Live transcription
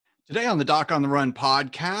Today on the Doc on the Run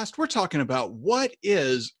podcast, we're talking about what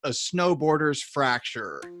is a snowboarder's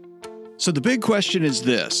fracture. So the big question is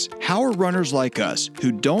this: how are runners like us,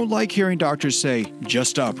 who don't like hearing doctors say,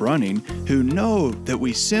 just stop running, who know that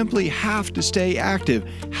we simply have to stay active,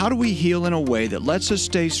 how do we heal in a way that lets us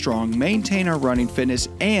stay strong, maintain our running fitness,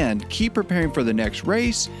 and keep preparing for the next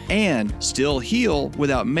race, and still heal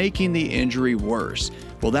without making the injury worse?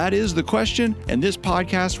 Well, that is the question, and this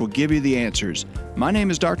podcast will give you the answers. My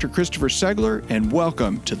name is Dr. Christopher Segler, and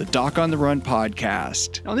welcome to the Doc on the Run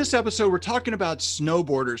podcast. On this episode, we're talking about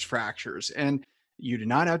snowboarders' fractures, and you do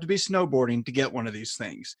not have to be snowboarding to get one of these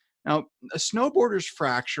things. Now, a snowboarder's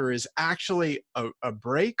fracture is actually a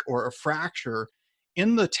break or a fracture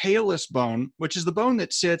in the talus bone, which is the bone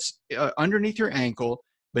that sits underneath your ankle,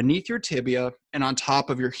 beneath your tibia, and on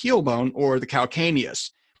top of your heel bone, or the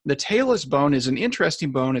calcaneus. The talus bone is an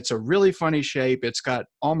interesting bone. It's a really funny shape. It's got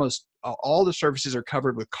almost all the surfaces are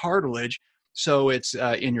covered with cartilage. So it's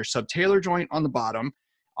in your subtalar joint on the bottom.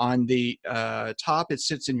 On the top, it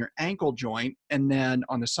sits in your ankle joint. And then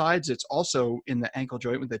on the sides, it's also in the ankle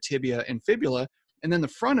joint with the tibia and fibula. And then the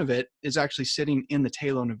front of it is actually sitting in the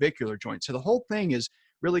talonavicular joint. So the whole thing is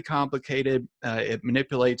really complicated. It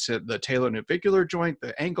manipulates the talonavicular joint,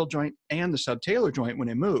 the ankle joint, and the subtalar joint when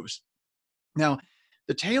it moves. Now,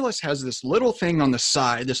 the talus has this little thing on the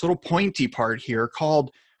side, this little pointy part here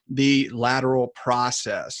called the lateral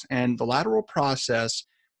process. And the lateral process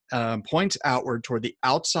points outward toward the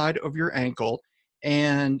outside of your ankle,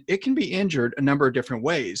 and it can be injured a number of different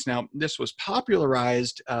ways. Now, this was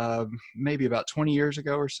popularized maybe about 20 years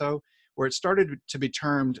ago or so, where it started to be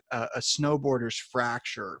termed a snowboarder's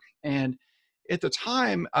fracture. And at the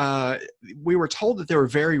time, we were told that they were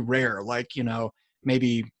very rare, like,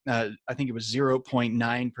 maybe I think it was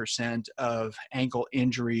 0.9% of ankle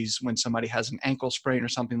injuries when somebody has an ankle sprain or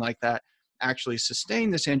something like that actually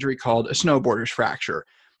sustain this injury called a snowboarder's fracture.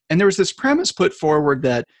 And there was this premise put forward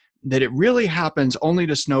that it really happens only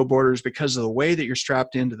to snowboarders because of the way that you're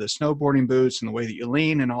strapped into the snowboarding boots and the way that you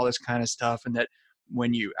lean and all this kind of stuff, and that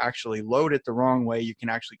when you actually load it the wrong way, you can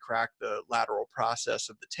actually crack the lateral process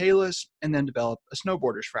of the talus and then develop a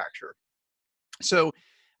snowboarder's fracture. So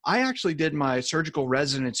I actually did my surgical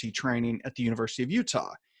residency training at the University of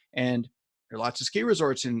Utah, and there are lots of ski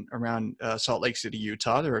resorts around Salt Lake City,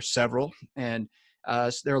 Utah. There are several, and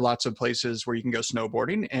there are lots of places where you can go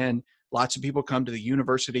snowboarding, and lots of people come to the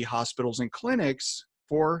university hospitals and clinics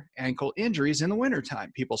for ankle injuries in the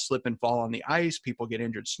wintertime. People slip and fall on the ice. People get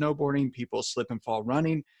injured snowboarding. People slip and fall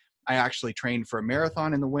running. I actually trained for a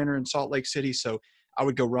marathon in the winter in Salt Lake City, so I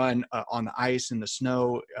would go run on the ice and the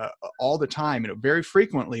snow all the time. And very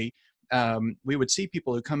frequently, we would see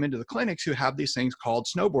people who come into the clinics who have these things called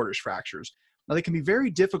snowboarders fractures. Now, they can be very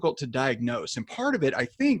difficult to diagnose. And part of it, I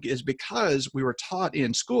think, is because we were taught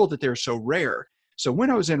in school that they're so rare. So when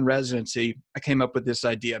I was in residency, I came up with this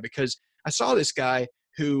idea because I saw this guy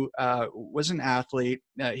who was an athlete.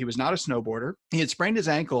 He was not a snowboarder. He had sprained his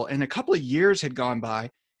ankle, and a couple of years had gone by,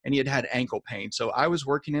 and he had had ankle pain. So I was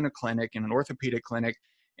working in a clinic, in an orthopedic clinic,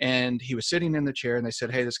 and he was sitting in the chair, and they said,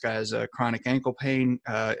 hey, this guy has a chronic ankle pain.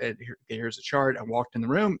 Here's a chart. I walked in the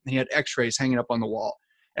room, and he had x-rays hanging up on the wall.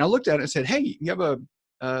 And I looked at it and said, hey, you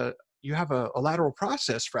have a lateral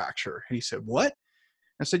process fracture. And he said, what?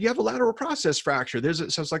 I said, you have a lateral process fracture. So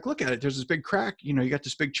I was like, look at it. There's this big crack. You got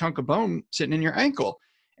this big chunk of bone sitting in your ankle.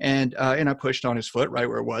 And I pushed on his foot right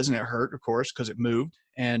where it was, and it hurt, of course, because it moved.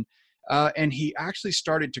 And he actually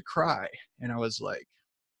started to cry. And I was like,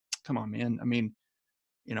 come on, man. I mean,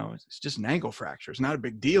 it's just an ankle fracture. It's not a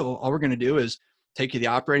big deal. All we're going to do is take you to the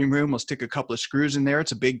operating room. We'll stick a couple of screws in there.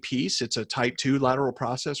 It's a big piece. It's a type 2 lateral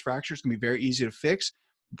process fracture. It's going to be very easy to fix.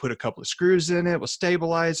 We'll put a couple of screws in it. We'll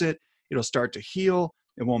stabilize it. It'll start to heal.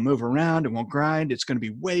 It won't move around. It won't grind. It's going to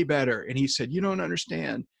be way better. And he said, you don't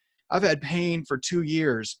understand. I've had pain for 2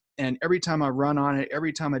 years. And every time I run on it,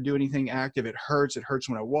 every time I do anything active, it hurts. It hurts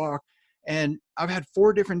when I walk. And I've had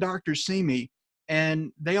 4 different doctors see me,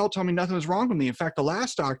 and they all told me nothing was wrong with me. In fact, the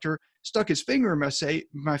last doctor stuck his finger in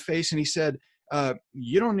my face, and he said,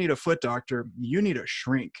 you don't need a foot doctor. You need a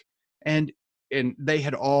shrink. And they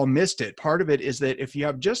had all missed it. Part of it is that if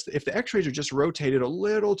the x-rays are just rotated a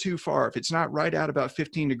little too far, if it's not right at about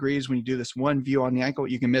 15 degrees when you do this one view on the ankle,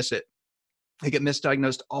 you can miss it. They get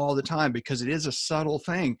misdiagnosed all the time because it is a subtle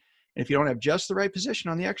thing. And if you don't have just the right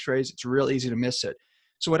position on the x-rays, it's real easy to miss it.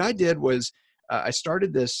 So what I did was I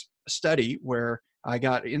started this study where I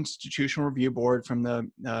got institutional review board from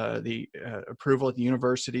the approval at the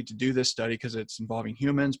university to do this study because it's involving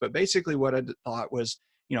humans. But basically what I thought was,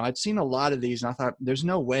 I'd seen a lot of these, and I thought there's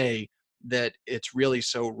no way that it's really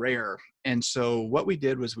so rare. And so what we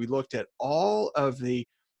did was we looked at all of the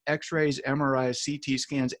x-rays, MRIs, CT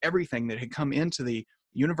scans, everything that had come into the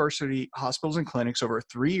university hospitals and clinics over a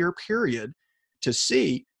 3-year period to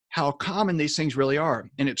see how common these things really are.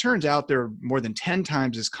 And it turns out they're more than 10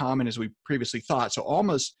 times as common as we previously thought. So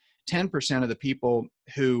almost 10% of the people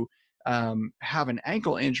who have an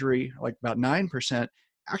ankle injury, like about 9%,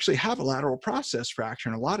 actually have a lateral process fracture.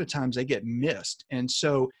 And a lot of times they get missed. And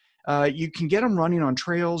so you can get them running on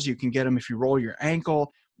trails. You can get them if you roll your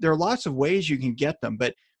ankle. There are lots of ways you can get them.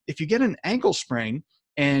 But if you get an ankle sprain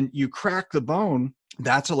and you crack the bone,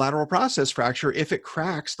 that's a lateral process fracture if it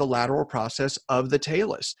cracks the lateral process of the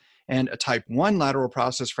talus. And a type 1 lateral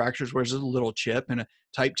process fracture is where there's a little chip, and a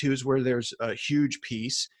type 2 is where there's a huge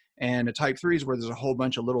piece, and a type 3 is where there's a whole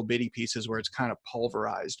bunch of little bitty pieces where it's kind of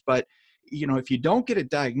pulverized. But if you don't get it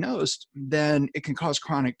diagnosed, then it can cause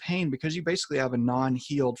chronic pain because you basically have a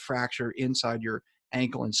non-healed fracture inside your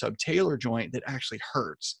ankle and subtalar joint that actually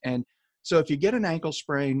hurts. And so if you get an ankle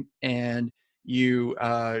sprain and you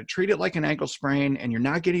treat it like an ankle sprain and you're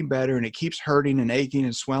not getting better and it keeps hurting and aching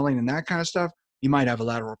and swelling and that kind of stuff, you might have a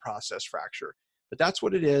lateral process fracture. But that's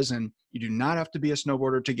what it is, and you do not have to be a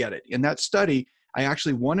snowboarder to get it. In that study, I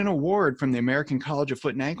actually won an award from the American College of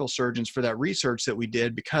Foot and Ankle Surgeons for that research that we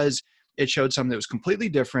did because it showed something that was completely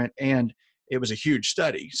different, and it was a huge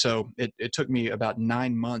study. So it took me about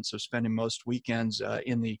 9 months of spending most weekends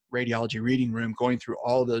in the radiology reading room going through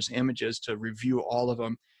all of those images to review all of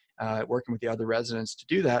them, working with the other residents to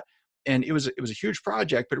do that. And it was a huge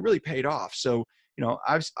project, but it really paid off. So,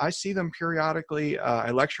 I see them periodically.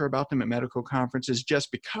 I lecture about them at medical conferences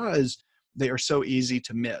just because they are so easy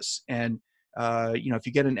to miss. And, if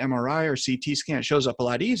you get an MRI or CT scan, it shows up a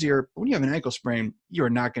lot easier. But when you have an ankle sprain, you are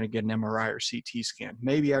not going to get an MRI or CT scan.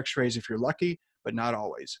 Maybe x-rays if you're lucky, but not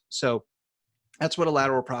always. So that's what a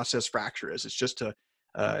lateral process fracture is. It's just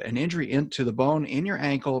an injury into the bone in your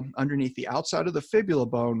ankle underneath the outside of the fibula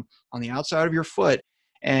bone on the outside of your foot.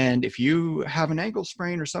 And if you have an ankle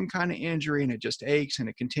sprain or some kind of injury and it just aches and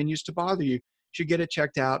it continues to bother you, you should get it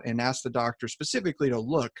checked out and ask the doctor specifically to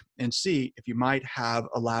look and see if you might have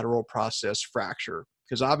a lateral process fracture.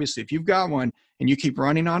 Because obviously if you've got one and you keep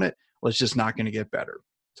running on it, well, it's just not going to get better.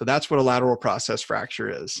 So that's what a lateral process fracture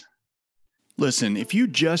is. Listen, if you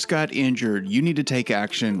just got injured, you need to take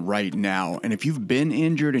action right now. And if you've been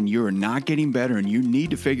injured and you are not getting better and you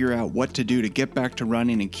need to figure out what to do to get back to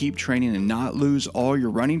running and keep training and not lose all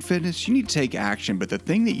your running fitness, you need to take action. But the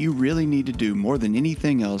thing that you really need to do more than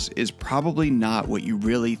anything else is probably not what you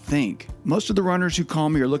really think. Most of the runners who call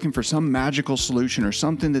me are looking for some magical solution or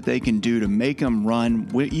something that they can do to make them run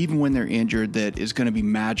even when they're injured that is going to be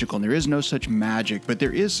magical. And there is no such magic, but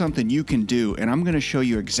there is something you can do, and I'm going to show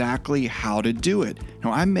you exactly how to do it.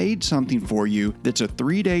 Now, I made something for you that's a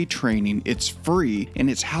 3-day training. It's free, and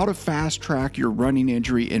it's how to fast track your running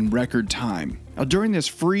injury in record time. Now, during this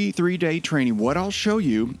free 3-day training, what I'll show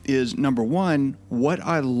you is, number one, what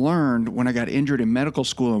I learned when I got injured in medical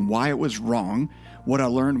school and why it was wrong. What I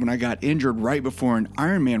learned when I got injured right before an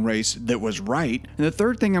Ironman race that was right. And the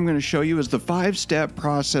third thing I'm going to show you is the 5-step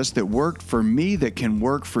process that worked for me that can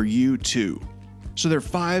work for you too. So there are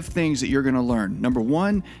 5 things that you're going to learn. Number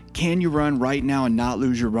 1, can you run right now and not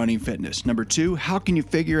lose your running fitness? Number 2, how can you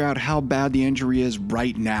figure out how bad the injury is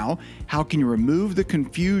right now? How can you remove the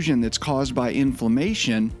confusion that's caused by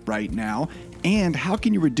inflammation right now? And how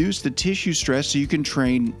can you reduce the tissue stress so you can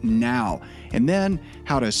train now? And then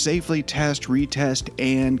how to safely test, retest,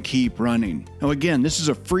 and keep running. Now again, this is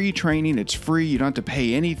a free training. It's free. You don't have to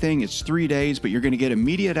pay anything. It's 3 days, but you're going to get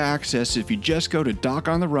immediate access if you just go to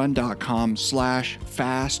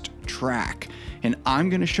docontherun.com/fast-track. And I'm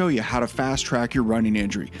going to show you how to fast track your running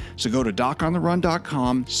injury. So go to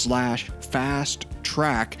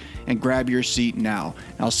docontherun.com/fast-track and grab your seat now.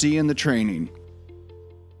 I'll see you in the training.